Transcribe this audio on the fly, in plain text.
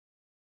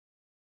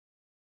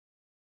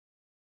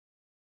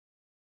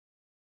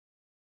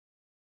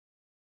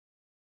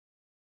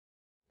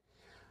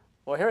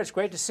Well, Harry, it's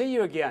great to see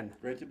you again.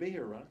 Great to be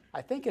here, Ron.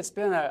 I think it's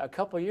been a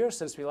couple of years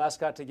since we last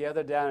got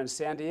together down in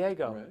San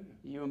Diego. Right.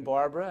 You and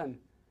Barbara, and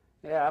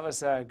yeah, that was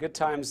good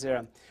times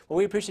there. Well,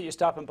 we appreciate you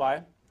stopping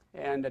by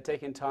and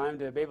taking time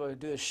to be able to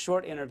do this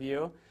short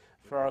interview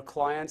for our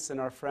clients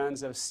and our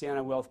friends of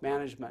Siena Wealth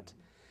Management.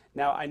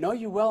 Now, I know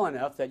you well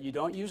enough that you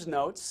don't use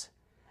notes.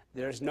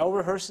 There's no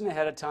rehearsing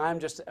ahead of time,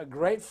 just a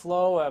great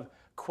flow of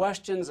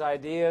questions,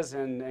 ideas,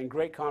 and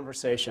great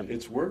conversation.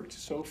 It's worked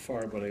so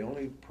far, but I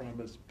only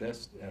promise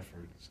best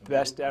efforts. So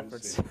Best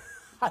efforts.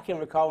 I can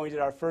recall when we did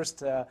our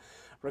first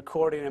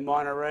recording in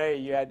Monterey,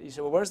 you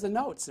said, well, where's the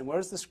notes and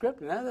where's the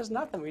script? And there's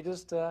nothing. We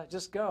just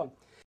go.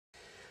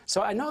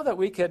 So I know that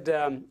we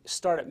could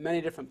start at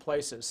many different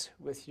places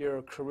with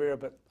your career,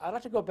 but I'd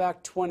like to go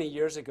back 20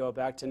 years ago,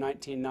 back to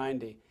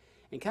 1990,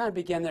 and kind of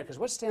begin there, because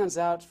what stands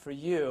out for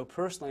you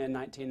personally in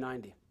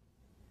 1990?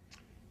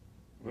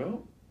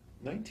 Well,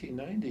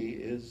 1990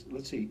 is,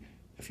 let's see,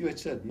 if you had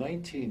said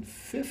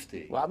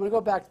 1950. Well, I'm going to go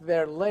back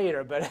there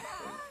later, but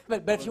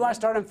but if you want to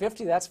start in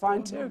 50, that's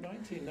fine too. No,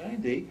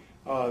 1990,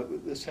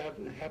 this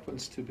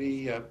happens to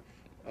be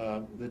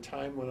the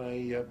time when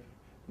I,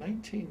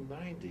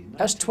 1990.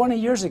 That's 20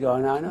 years ago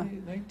now, I know.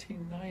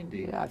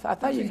 1990. Yeah, I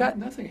thought you got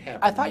nothing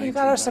happened. I thought you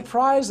got a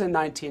surprise in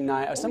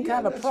 1990, some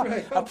kind of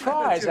a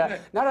prize,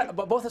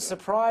 but both a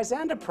surprise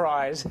and a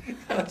prize.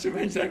 Not to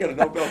mention, I got a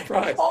Nobel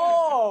Prize.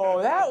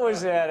 Oh, that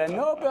was it, a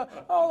Nobel.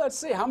 Oh, let's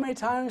see, how many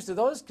times do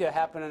those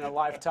happen in a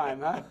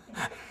lifetime, huh?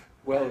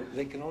 Well,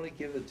 they can only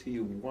give it to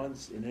you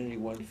once in any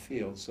one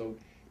field, so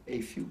a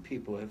few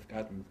people have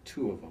gotten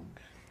 2 of them.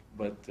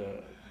 But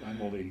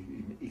I'm only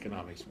in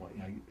economics one.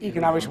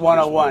 Economics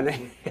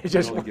 101.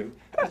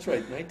 That's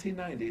right,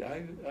 1990.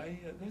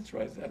 That's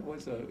right.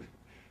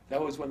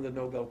 That was when the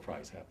Nobel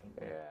Prize happened.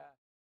 Yeah.